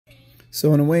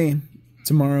So in a way,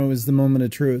 tomorrow is the moment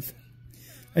of truth.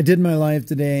 I did my live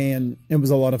today, and it was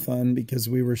a lot of fun because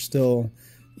we were still,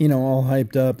 all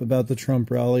hyped up about the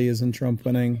Trump rallies and Trump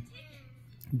winning.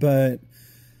 But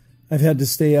I've had to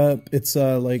stay up. It's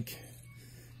like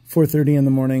 4:30 in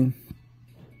the morning.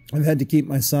 I've had to keep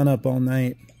my son up all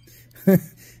night.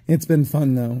 It's been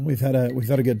fun though. We've had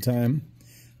a good time.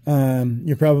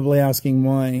 You're probably asking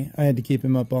why I had to keep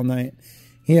him up all night.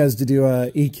 He has to do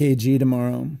a EKG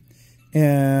tomorrow,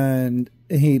 and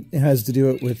he has to do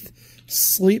it with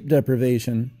sleep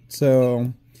deprivation.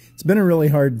 So it's been a really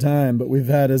hard time, but we've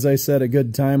had, as I said, a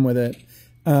good time with it.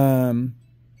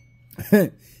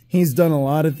 He's done a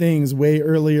lot of things way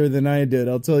earlier than I did.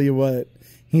 I'll tell you what,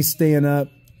 he's staying up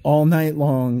all night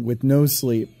long with no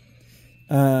sleep.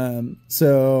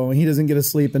 So he doesn't get to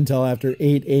sleep until after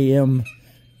 8 a.m.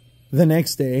 the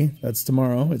next day. That's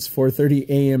tomorrow. It's 4:30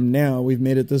 a.m. now. We've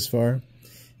made it this far.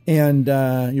 And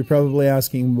you're probably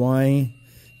asking, why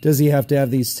does he have to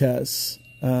have these tests?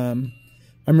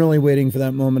 I'm really waiting for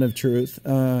that moment of truth.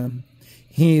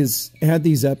 He's had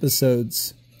these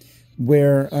episodes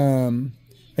where,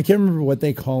 I can't remember what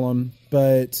they call them,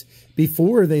 but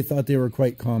before they thought they were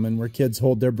quite common, where kids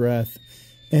hold their breath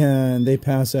and they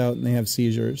pass out and they have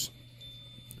seizures.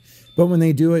 But when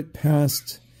they do it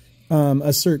past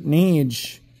a certain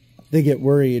age, they get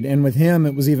worried. And with him,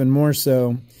 it was even more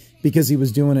so because he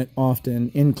was doing it often,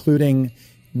 including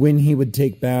when he would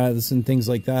take baths and things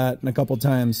like that. And a couple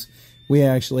times we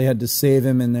actually had to save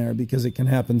him in there because it can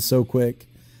happen so quick.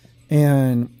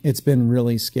 And it's been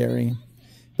really scary.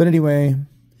 But anyway,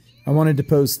 I wanted to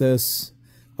post this.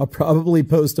 I'll probably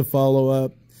post a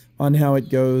follow-up on how it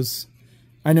goes.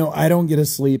 I know I don't get to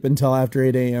sleep until after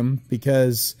 8 a.m.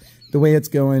 because the way it's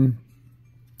going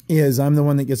is I'm the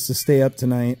one that gets to stay up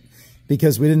tonight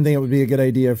because we didn't think it would be a good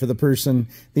idea for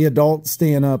the adult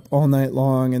staying up all night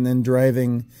long and then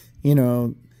driving,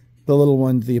 the little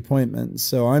one to the appointment.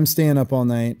 So I'm staying up all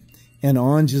night, and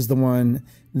Anj is the one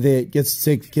that gets to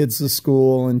take the kids to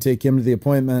school and take him to the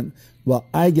appointment while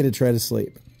I get to try to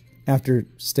sleep after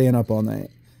staying up all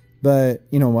night. But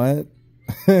you know what?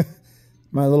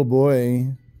 My little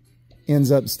boy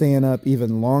ends up staying up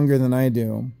even longer than I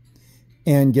do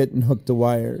and getting hooked to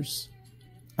wires.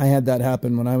 I had that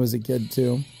happen when I was a kid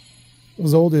too. I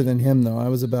was older than him though.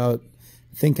 I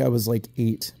think I was like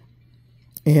 8.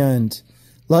 And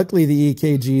luckily the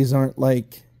EKGs aren't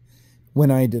like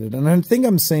when I did it. And I think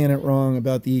I'm saying it wrong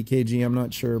about the EKG. I'm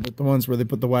not sure. But the ones where they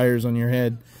put the wires on your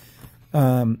head.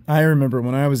 I remember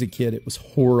when I was a kid, it was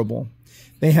horrible.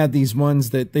 They had these ones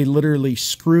that they literally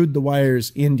screwed the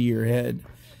wires into your head.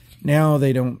 Now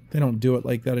they don't do it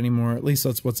like that anymore. At least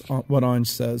that's what Anj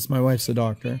says. My wife's a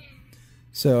doctor.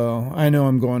 So I know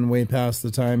I'm going way past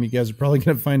the time. You guys are probably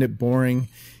going to find it boring,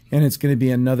 and it's going to be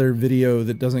another video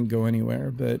that doesn't go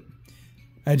anywhere. But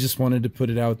I just wanted to put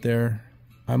it out there.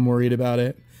 I'm worried about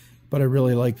it, but I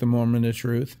really like the moment of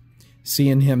truth.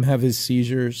 Seeing him have his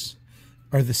seizures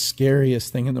are the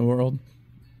scariest thing in the world.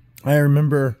 I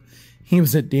remember he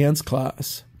was at dance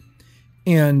class,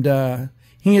 and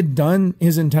he had done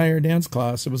his entire dance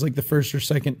class. It was like the first or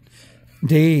second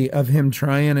day of him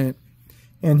trying it.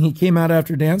 And he came out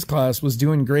after dance class, was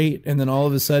doing great. And then all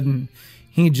of a sudden,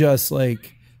 he just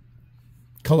like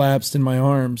collapsed in my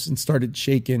arms and started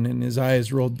shaking, and his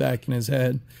eyes rolled back in his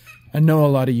head. I know a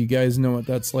lot of you guys know what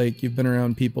that's like. You've been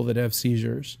around people that have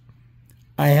seizures.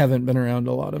 I haven't been around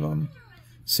a lot of them.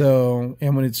 So,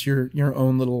 and when it's your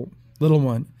own little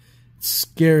one, it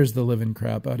scares the living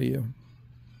crap out of you.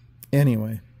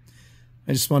 Anyway,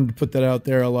 I just wanted to put that out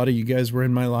there. A lot of you guys were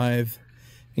in my live.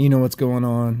 You know what's going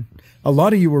on. A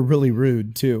lot of you were really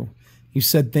rude, too. You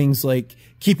said things like,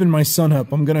 keeping my son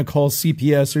up, I'm going to call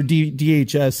CPS or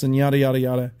DHS and yada, yada,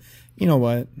 yada. You know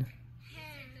what?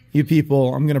 You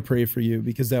people, I'm going to pray for you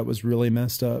because that was really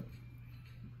messed up.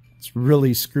 It's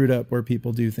really screwed up where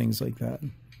people do things like that.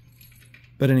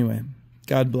 But anyway,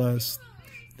 God bless.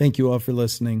 Thank you all for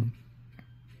listening.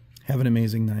 Have an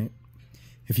amazing night.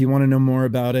 If you want to know more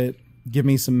about it, give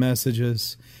me some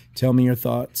messages. Tell me your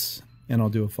thoughts, and I'll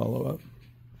do a follow-up.